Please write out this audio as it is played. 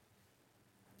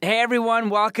Hey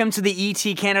everyone, welcome to the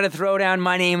ET Canada Throwdown.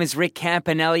 My name is Rick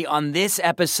Campanelli. On this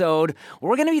episode,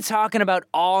 we're going to be talking about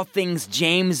all things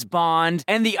James Bond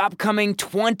and the upcoming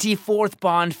 24th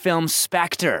Bond film,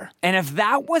 Spectre. And if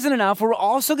that wasn't enough, we're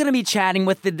also going to be chatting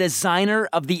with the designer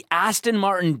of the Aston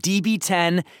Martin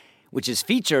DB10, which is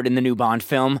featured in the new Bond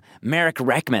film, Marek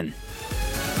Reichman.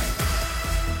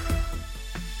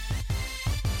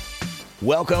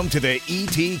 Welcome to the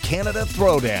ET Canada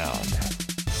Throwdown.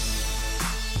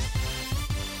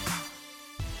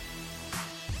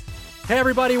 Hey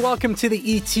everybody, welcome to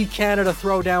the ET Canada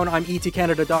Throwdown. I'm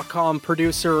etcanada.com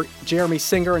producer Jeremy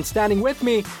Singer, and standing with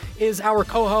me is our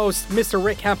co-host, Mr.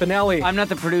 Rick Campanelli. I'm not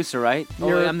the producer, right?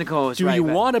 I'm the co-host, Do right? you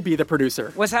want to be the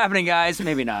producer? What's happening, guys?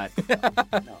 Maybe not.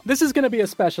 No. This is going to be a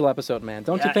special episode, man.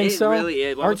 Don't you think so? It really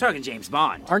is. Well, we're talking James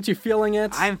Bond. Aren't you feeling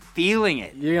it? I'm feeling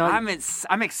it. You know, I'm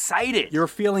excited. You're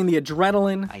feeling the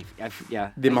adrenaline,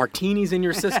 the martinis in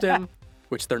your system.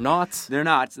 Which they're not. They're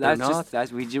not.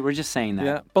 We're just saying that.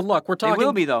 Yeah. But look, we're talking. They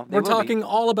will be, though. We're talking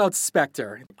all about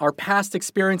Spectre, our past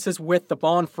experiences with the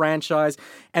Bond franchise,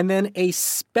 and then a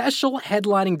special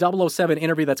headlining 007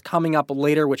 interview that's coming up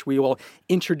later, which we will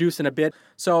introduce in a bit.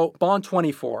 So, Bond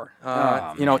 24.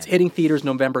 It's hitting theaters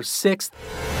November 6th.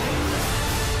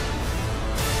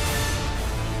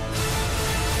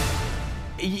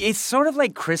 It's sort of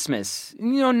like Christmas.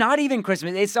 Not even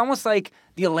Christmas. It's almost like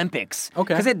the Olympics.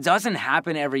 Okay. Because it doesn't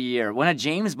happen every year. When a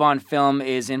James Bond film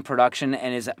is in production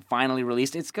and is finally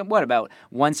released, it's about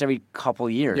once every couple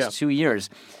years, 2 years.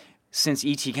 Since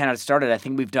ET Canada started, I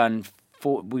think we've done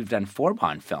four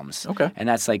Bond films. Okay. And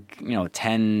that's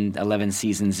 10, 11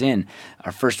 seasons in.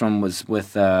 Our first one was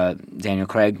with Daniel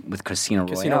Craig with Casino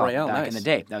Royale back in the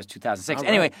day. That was 2006.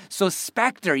 Anyway, so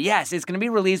Spectre, yes, it's going to be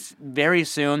released very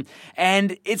soon.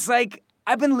 And it's like,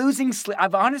 I've been losing sleep.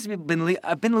 I've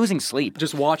been losing sleep.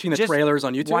 Just watching the trailers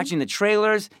on YouTube? Watching the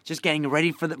trailers, just getting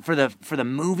ready for the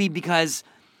movie, because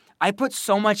I put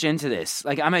so much into this.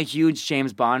 I'm a huge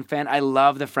James Bond fan. I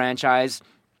love the franchise.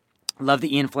 Love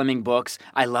the Ian Fleming books.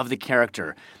 I love the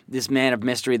character, this man of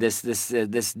mystery,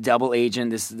 this double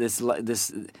agent,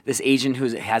 this agent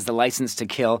who has the license to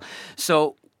kill.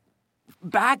 So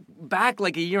back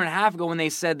like a year and a half ago when they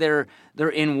said they're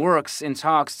in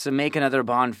talks to make another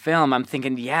Bond film, I'm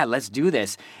thinking, yeah, let's do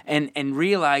this, and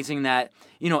realizing that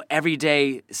every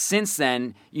day since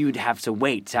then you'd have to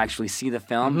wait to actually see the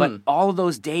film, but all of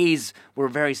those days were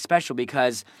very special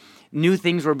because new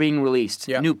things were being released.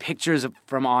 Yep. New pictures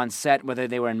from on set, whether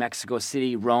they were in Mexico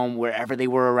City, Rome, wherever they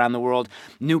were around the world.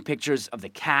 New pictures of the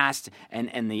cast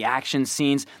and the action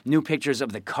scenes. New pictures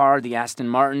of the car, the Aston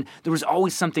Martin. There was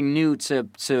always something new to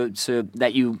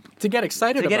get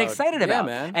excited about. Yeah,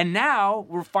 man. And now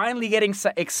we're finally getting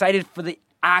excited for the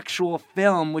actual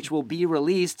film, which will be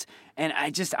released. And I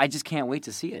just can't wait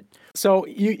to see it. So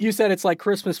you said it's like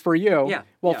Christmas for you. Yeah.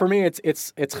 Well, for me, it's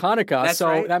Hanukkah. That's so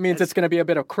right. that means it's going to be a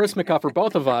bit of Christmaka for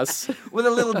both of us. With a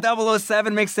little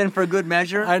 007 mixed in for a good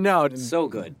measure. I know. So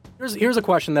good. Here's a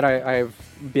question that I've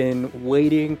been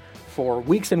waiting for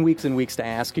weeks and weeks and weeks to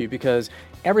ask you, because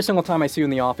every single time I see you in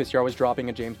the office, you're always dropping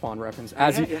a James Bond reference.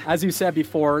 As you said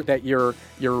before, that you're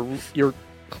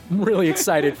really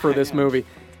excited for this movie.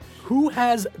 Who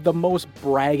has the most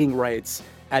bragging rights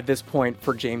at this point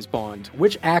for James Bond?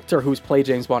 Which actor who's played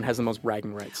James Bond has the most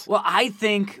bragging rights? Well, I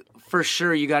think for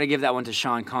sure you got to give that one to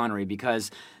Sean Connery,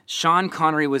 because Sean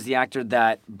Connery was the actor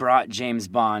that brought James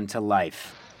Bond to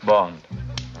life. Bond.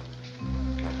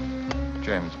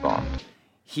 James Bond.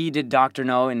 He did Dr.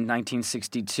 No in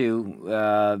 1962,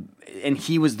 and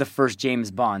he was the first James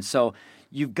Bond. So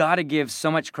you've got to give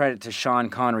so much credit to Sean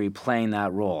Connery playing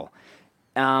that role.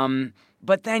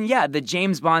 But then, the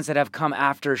James Bonds that have come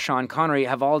after Sean Connery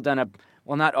have all done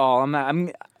not all.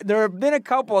 There have been a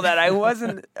couple that I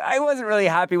wasn't really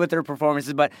happy with their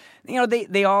performances, but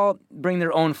they all bring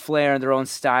their own flair and their own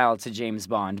style to James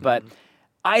Bond. But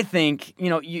I think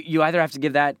you either have to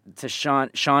give that to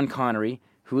Sean Connery,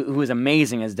 who is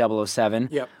amazing as 007,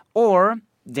 or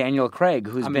Daniel Craig,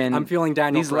 I'm feeling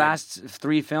Daniel Craig. Last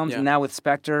three films, and now with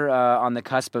Spectre on the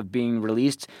cusp of being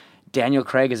released. Daniel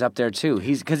Craig is up there too.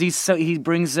 He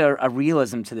brings a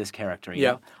realism to this character. You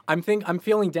know? I'm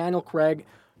feeling Daniel Craig,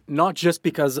 not just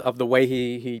because of the way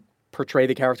he portrayed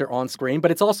the character on screen,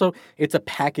 but it's a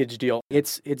package deal.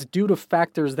 It's due to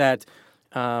factors that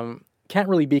can't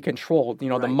really be controlled.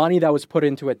 The money that was put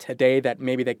into it today that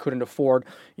maybe they couldn't afford,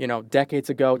 decades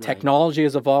ago. Right. Technology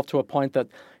has evolved to a point that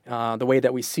the way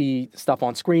that we see stuff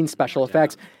on screen, special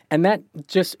effects, and that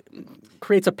just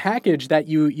creates a package that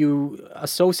you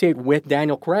associate with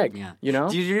Daniel Craig. Yeah.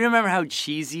 Do you remember how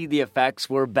cheesy the effects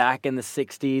were back in the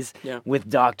 60s with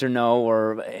Dr. No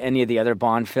or any of the other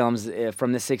Bond films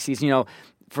from the 60s?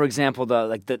 For example,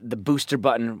 the booster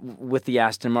button with the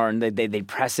Aston Martin, they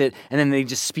press it and then they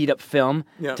just speed up film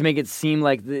to make it seem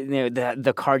like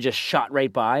the car just shot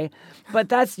right by.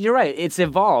 But you're right, it's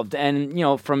evolved,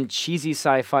 and from cheesy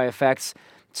sci-fi effects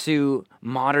to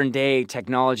modern day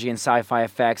technology and sci-fi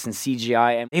effects and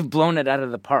CGI, and they've blown it out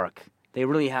of the park. They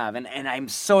really have, and I'm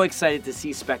so excited to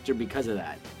see Spectre because of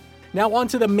that. Now on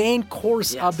to the main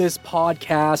course of this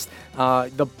podcast,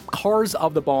 the cars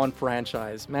of the Bond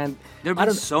franchise. Man, there have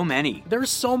been so many. There's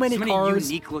so many cars.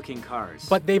 Unique-looking cars.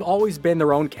 But they've always been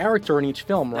their own character in each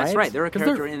film, right? That's right. They're a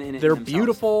character in They're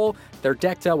beautiful. They're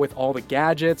decked out with all the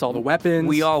gadgets, all the weapons.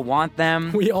 We all want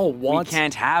them. We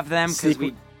can't have them because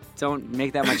we don't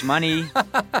make that much money.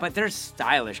 But they're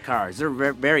stylish cars. They're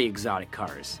very exotic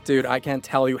cars. Dude, I can't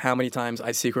tell you how many times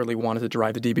I secretly wanted to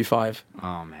drive the DB5.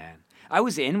 Oh, man. I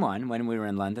was in one when we were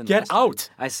in London. Get out!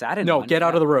 I sat in one. No, get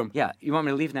out of the room. Yeah. You want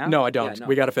me to leave now? No, I don't. Yeah, no.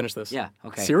 We got to finish this. Yeah,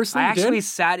 okay. Seriously? I actually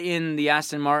sat in the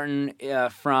Aston Martin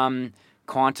from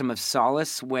Quantum of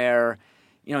Solace where,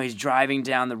 he's driving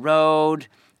down the road.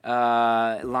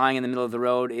 Lying in the middle of the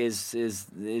road is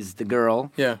the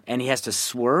girl. Yeah. And he has to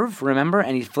swerve, remember?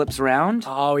 And he flips around.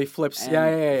 Oh, he flips.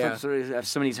 Yeah. Flips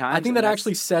so many times. I think that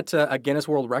actually set a Guinness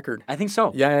World Record. I think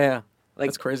so. Yeah.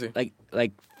 That's crazy.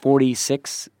 Like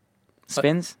 46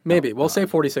 spins? Maybe. We'll say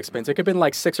 46 spins. It could have been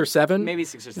like 6 or 7. Maybe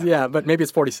 6 or 7. Yeah, but maybe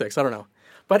it's 46. I don't know.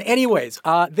 But anyways,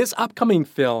 this upcoming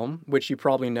film, which you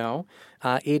probably know,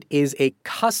 it is a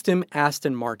custom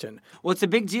Aston Martin. Well, it's a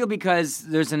big deal because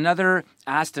there's another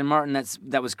Aston Martin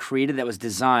that was created, that was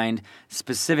designed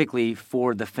specifically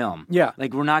for the film. Yeah.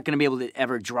 Like, we're not going to be able to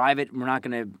ever drive it. We're not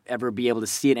going to ever be able to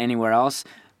see it anywhere else.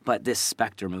 But this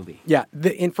Spectre movie. Yeah,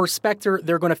 and for Spectre,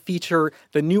 they're going to feature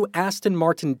the new Aston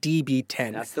Martin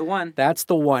DB10. That's the one. That's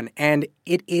the one. And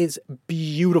it is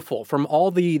beautiful. From all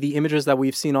the images that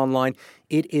we've seen online,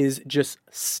 it is just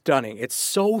stunning. It's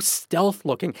so stealth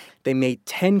looking. They made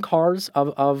 10 cars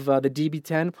of the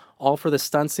DB10, all for the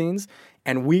stunt scenes.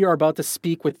 And we are about to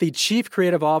speak with the Chief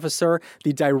Creative Officer,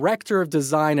 the Director of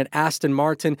Design at Aston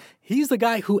Martin. He's the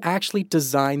guy who actually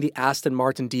designed the Aston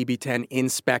Martin DB10 in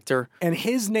Spectre. And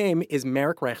his name is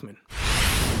Marek Reichman.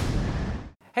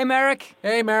 Hey, Marek.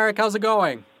 Hey, Marek. How's it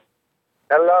going?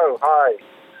 Hello. Hi.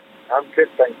 I'm good.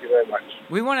 Thank you very much.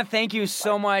 We want to thank you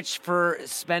so much for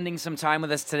spending some time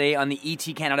with us today on the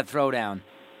ET Canada Throwdown.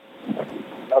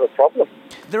 Not a problem.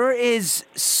 There is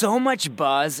so much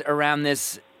buzz around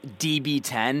this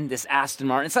DB10, this Aston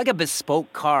Martin. It's like a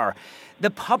bespoke car. The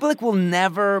public will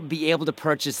never be able to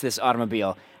purchase this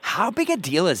automobile. How big a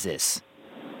deal is this?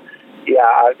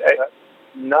 Yeah,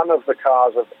 none of the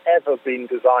cars have ever been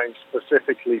designed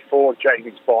specifically for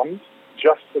James Bond,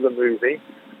 just for the movie.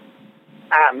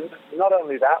 And not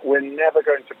only that, we're never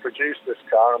going to produce this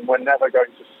car, and we're never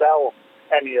going to sell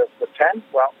any of the 10.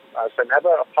 Well, I say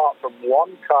never, apart from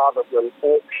one car that will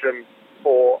auction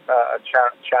for a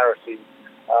charity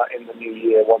in the new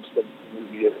year once the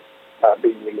movie is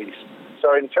being released.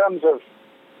 So in terms of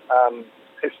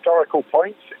historical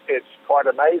points, it's quite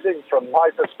amazing from my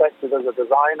perspective as a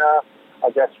designer,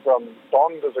 I guess from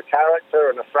Bond as a character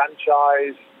and a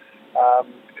franchise.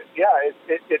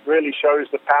 It really shows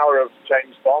the power of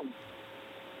James Bond.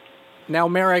 Now,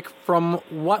 Marek, from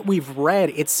what we've read,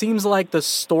 it seems like the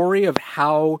story of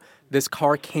how this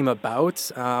car came about,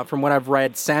 from what I've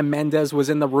read, Sam Mendes was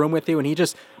in the room with you and he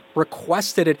just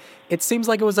requested it. It seems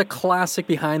like it was a classic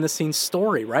behind-the-scenes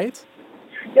story, right?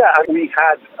 Yeah, we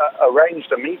had arranged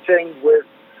a meeting with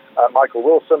Michael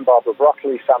Wilson, Barbara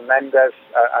Broccoli, Sam Mendes,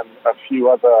 and a few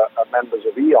other members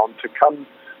of Eon to come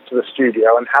to the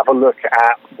studio and have a look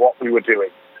at what we were doing.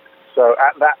 So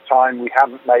at that time, we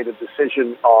hadn't made a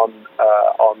decision on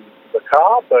the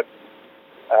car, but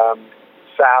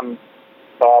Sam,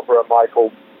 Barbara,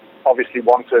 Michael obviously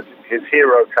wanted his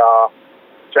hero car,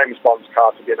 James Bond's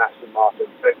car, to be an Aston Martin.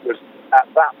 It was at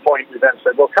that point we then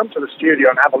said, well, come to the studio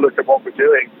and have a look at what we're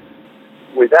doing.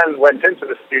 We then went into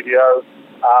the studio.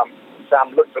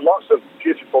 Sam looked at lots of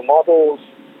beautiful models,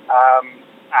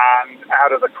 and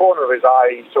out of the corner of his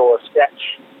eye, he saw a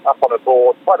sketch up on a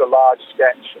board, quite a large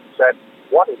sketch, and said,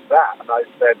 what is that? And I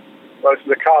said, well, it's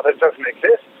a car that doesn't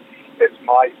exist. It's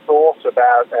my thought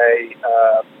about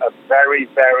a very,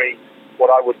 very, what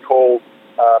I would call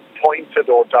pointed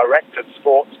or directed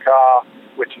sports car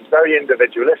which is very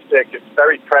individualistic. It's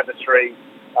very predatory.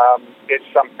 It's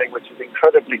something which is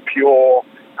incredibly pure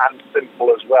and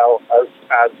simple as well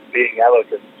as being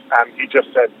elegant. And he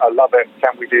just said, I love it.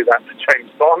 Can we do that to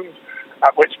James Bond?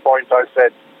 At which point I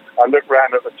said, I looked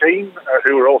round at the team,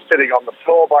 who were all sitting on the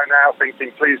floor by now,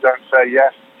 thinking, please don't say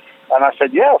yes. And I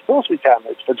said, yeah, of course we can.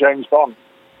 It's for James Bond.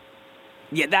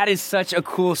 Yeah, that is such a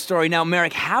cool story. Now,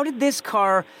 Marek, how did this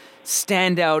car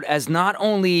stand out as not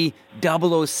only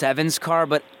 007's car,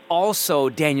 but also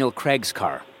Daniel Craig's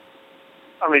car?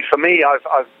 I mean, for me,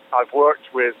 I've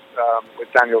worked with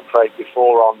Daniel Craig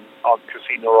before on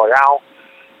Casino Royale.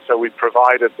 So we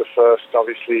provided the first,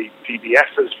 obviously,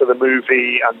 DBSs for the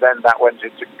movie, and then that went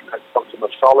into Quantum of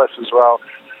Solace as well.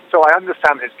 So I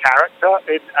understand his character,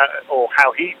 or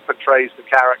how he portrays the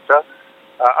character,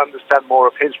 understand more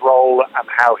of his role and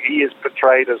how he is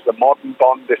portrayed as the modern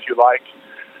Bond, if you like.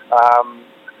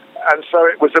 And so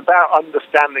it was about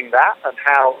understanding that and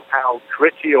how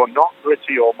gritty or not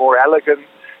gritty or more elegant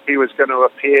he was going to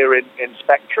appear in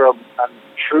Spectre, and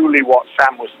truly what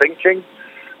Sam was thinking,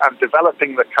 and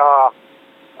developing the car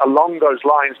along those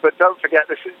lines. But don't forget,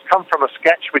 this has come from a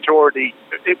sketch which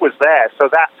it was there. So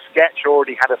that sketch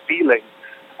already had a feeling.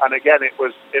 And again, it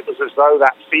was as though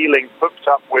that feeling hooked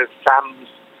up with Sam's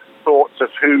thoughts of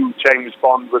who James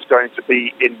Bond was going to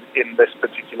be in this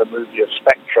particular movie of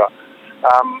Spectre.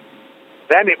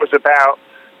 Then it was about,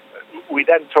 we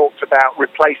then talked about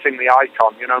replacing the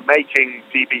icon, making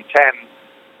DB10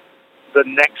 the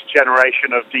next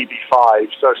generation of DB5,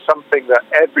 so something that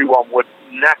everyone would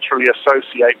naturally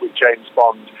associate with James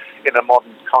Bond in a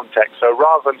modern context. So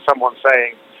rather than someone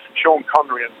saying Sean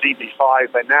Connery and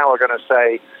DB5, they now are going to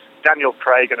say Daniel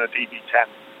Craig and a DB10.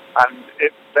 And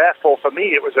therefore, for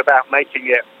me, it was about making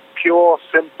it pure,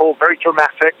 simple, very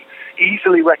dramatic,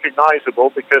 easily recognizable,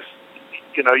 because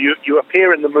you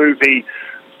appear in the movie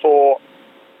for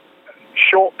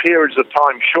short periods of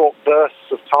time, short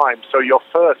bursts of time. So your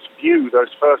first view, those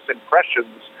first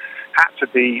impressions, had to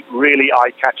be really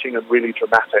eye-catching and really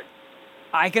dramatic.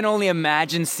 I can only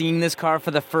imagine seeing this car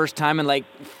for the first time and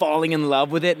falling in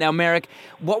love with it. Now, Marek,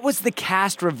 what was the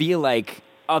cast reveal like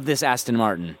of this Aston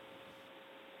Martin?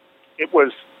 It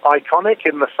was iconic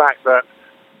in the fact that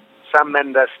Sam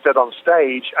Mendes stood on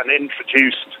stage and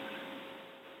introduced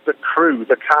the crew,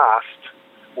 the cast,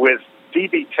 with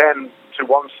DB10 to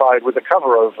one side with a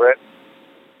cover over it,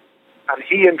 and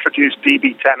he introduced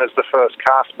DB10 as the first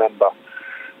cast member,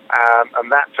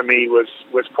 and that to me was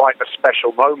quite a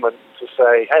special moment to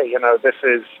say, hey,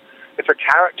 it's a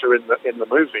character in the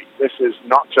movie. This is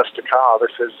not just a car.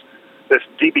 This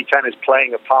DB10 is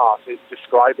playing a part. It's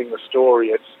describing the story.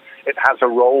 It has a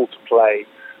role to play,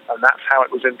 and that's how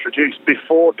it was introduced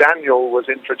before Daniel was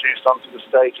introduced onto the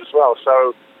stage as well.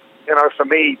 So, for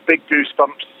me, big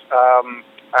goosebumps.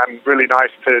 And really nice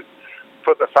to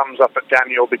put the thumbs up at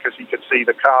Daniel because he could see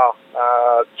the car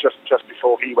just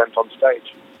before he went on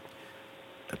stage.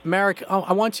 Marek,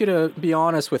 I want you to be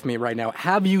honest with me right now.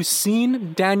 Have you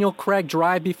seen Daniel Craig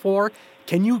drive before?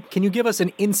 Can you give us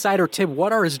an insider tip?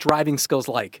 What are his driving skills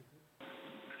like?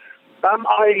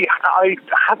 I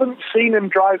haven't seen him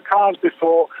drive cars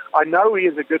before. I know he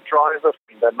is a good driver.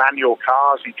 They're manual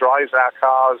cars. He drives our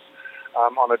cars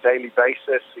on a daily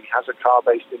basis. He has a car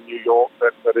based in New York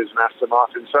that is an Aston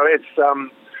Martin. So it's,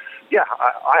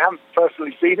 I haven't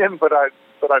personally seen him, but I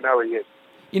know he is.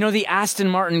 The Aston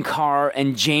Martin car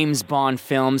and James Bond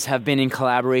films have been in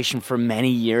collaboration for many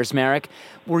years, Marek.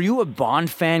 Were you a Bond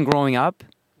fan growing up?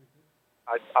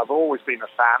 I've always been a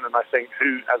fan, and I think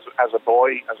as a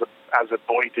boy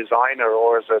designer,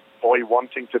 or as a boy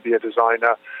wanting to be a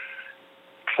designer,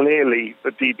 clearly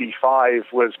the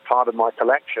DB5 was part of my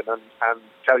collection. And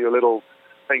tell you a little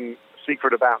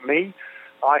secret about me,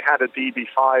 I had a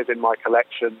DB5 in my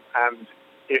collection, and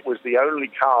it was the only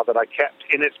car that I kept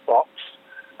in its box,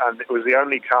 and it was the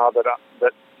only car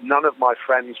that none of my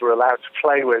friends were allowed to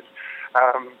play with.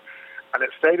 And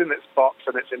it stayed in its box,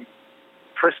 and it's in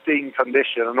pristine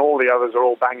condition, and all the others are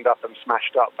all banged up and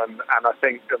smashed up. And I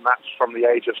think that's from the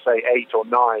age of, say, 8 or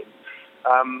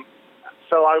 9.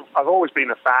 So I've always been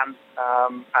a fan,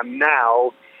 and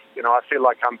now, I feel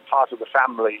like I'm part of the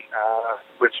family,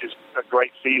 which is a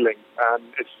great feeling, and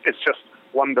it's just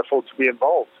wonderful to be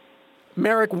involved.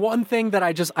 Marek, one thing that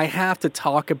I have to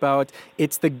talk about,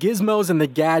 it's the gizmos and the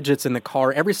gadgets in the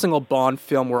car. Every single Bond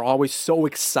film, we're always so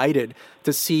excited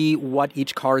to see what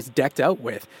each car is decked out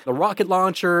with. The rocket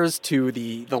launchers to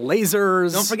the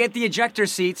lasers. Don't forget the ejector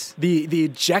seats. The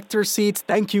ejector seats.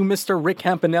 Thank you, Mr. Rick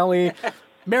Campanelli.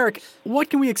 Marek, what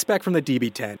can we expect from the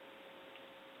DB10?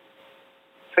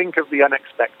 think of the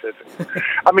unexpected.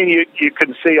 I mean, you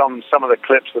can see on some of the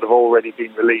clips that have already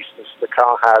been released, the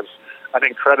car has an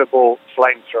incredible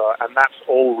flamethrower, and that's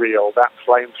all real. That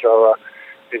flamethrower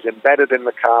is embedded in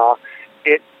the car.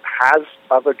 It has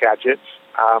other gadgets,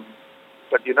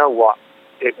 but you know what?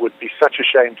 It would be such a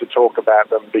shame to talk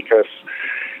about them because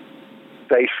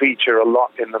they feature a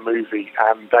lot in the movie,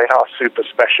 and they are super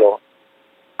special.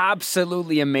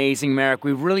 Absolutely amazing, Marek.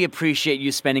 We really appreciate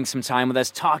you spending some time with us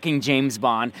talking James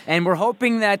Bond. And we're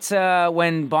hoping that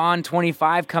when Bond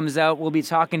 25 comes out, we'll be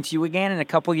talking to you again in a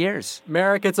couple years.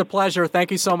 Marek, it's a pleasure. Thank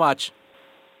you so much.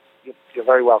 You're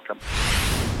very welcome.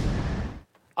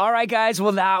 All right, guys.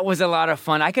 Well, that was a lot of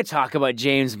fun. I could talk about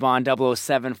James Bond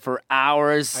 007 for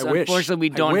hours. Unfortunately, we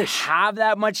don't have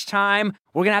that much time.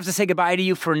 We're going to have to say goodbye to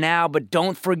you for now, but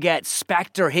don't forget,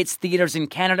 Spectre hits theaters in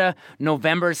Canada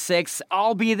November 6th.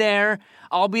 I'll be there.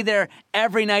 I'll be there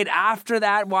every night after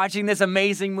that watching this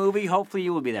amazing movie. Hopefully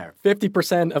you will be there.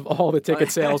 50% of all the ticket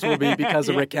sales will be because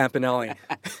of Rick Campanelli.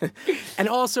 And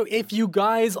also, if you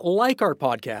guys like our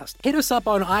podcast, hit us up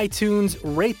on iTunes,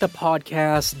 rate the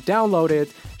podcast, download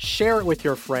it, share it with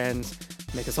your friends,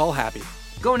 make us all happy.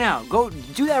 Go now. Go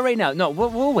do that right now. No,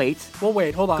 we'll wait. We'll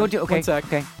wait. Hold on. Go do. Okay. 1 sec.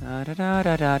 Okay.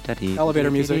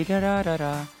 Elevator music.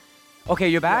 Okay,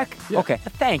 you're back? Yeah. Okay.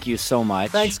 Thank you so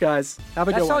much. Thanks, guys. Have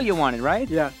a good one. That's all you wanted, right?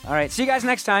 Yeah. All right. See you guys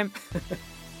next time.